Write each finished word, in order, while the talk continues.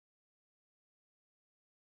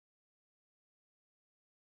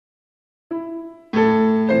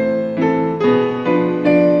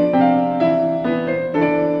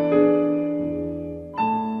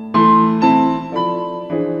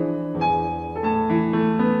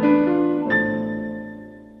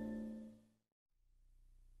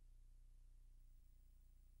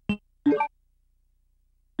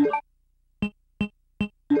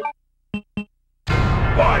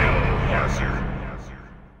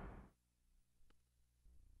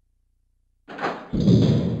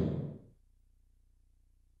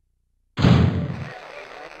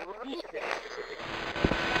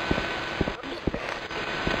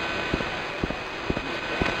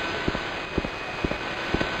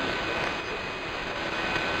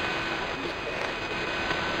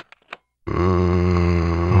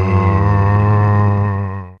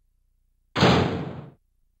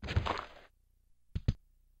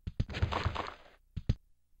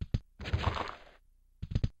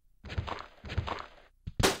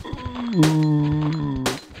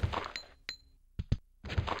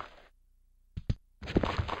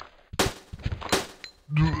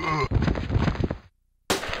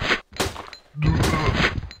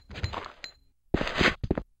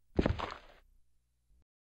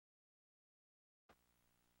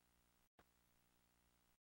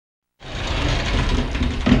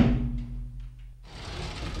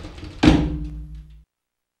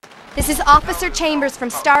This is Officer Chambers from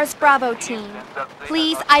STARS Bravo team.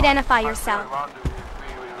 Please identify yourself.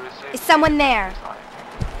 Is someone there?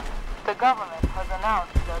 The government has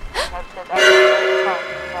announced that they have set up a plan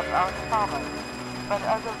to cap our province. But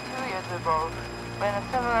as of 2 years ago, when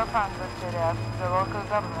several plans were set up, the local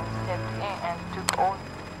government stepped in and took over.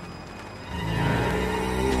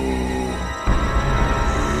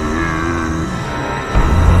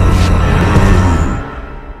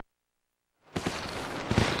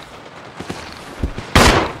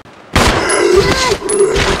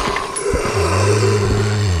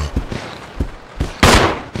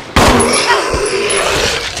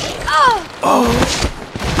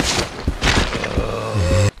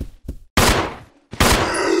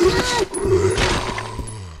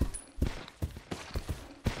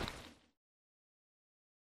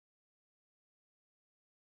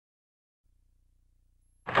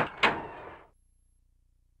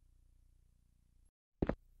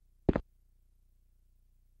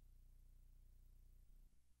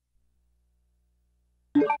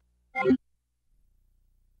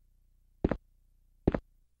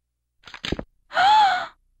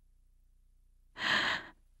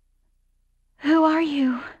 Who are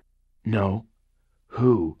you? No.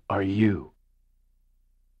 Who are you?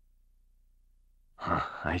 Huh,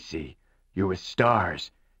 I see. You're with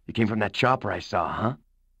STARS. You came from that chopper I saw, huh?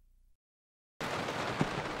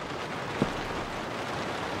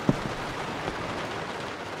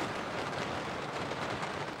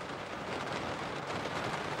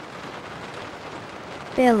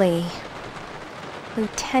 Billy.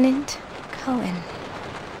 Lieutenant Coen.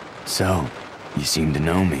 So, you seem to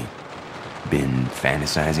know me. Been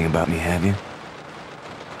fantasizing about me, have you?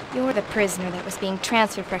 You're the prisoner that was being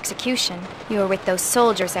transferred for execution. You were with those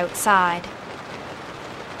soldiers outside.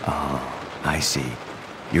 Oh, I see.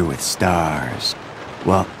 You're with STARS.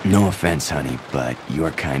 Well, no offense, honey, but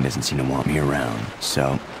your kind doesn't seem to want me around,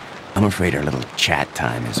 so I'm afraid our little chat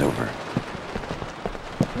time is over.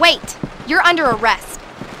 Wait! You're under arrest!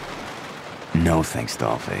 No thanks,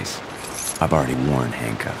 Dollface. I've already worn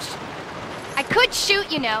handcuffs. I could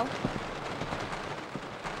shoot, you know.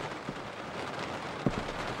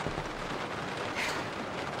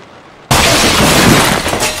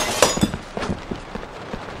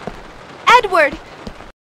 Edward!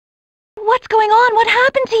 What's going on? What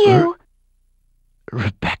happened to you?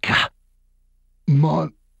 Rebecca.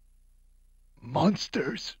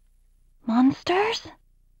 Monsters. Monsters?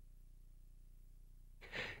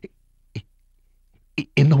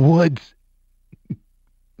 In the woods.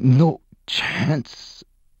 No chance.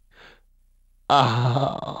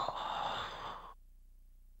 Ah.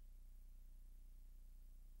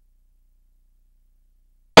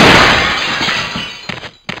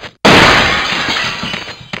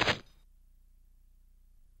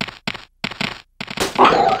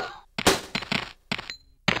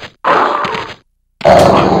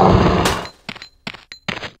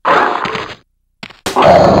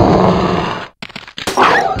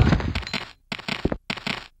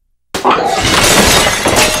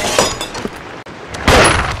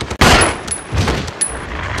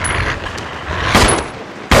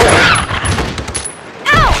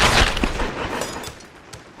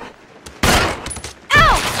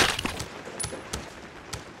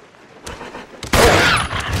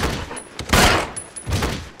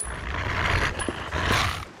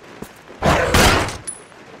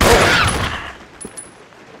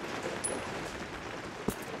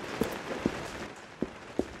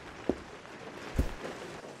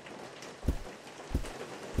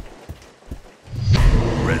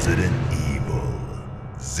 Resident Evil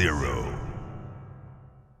Zero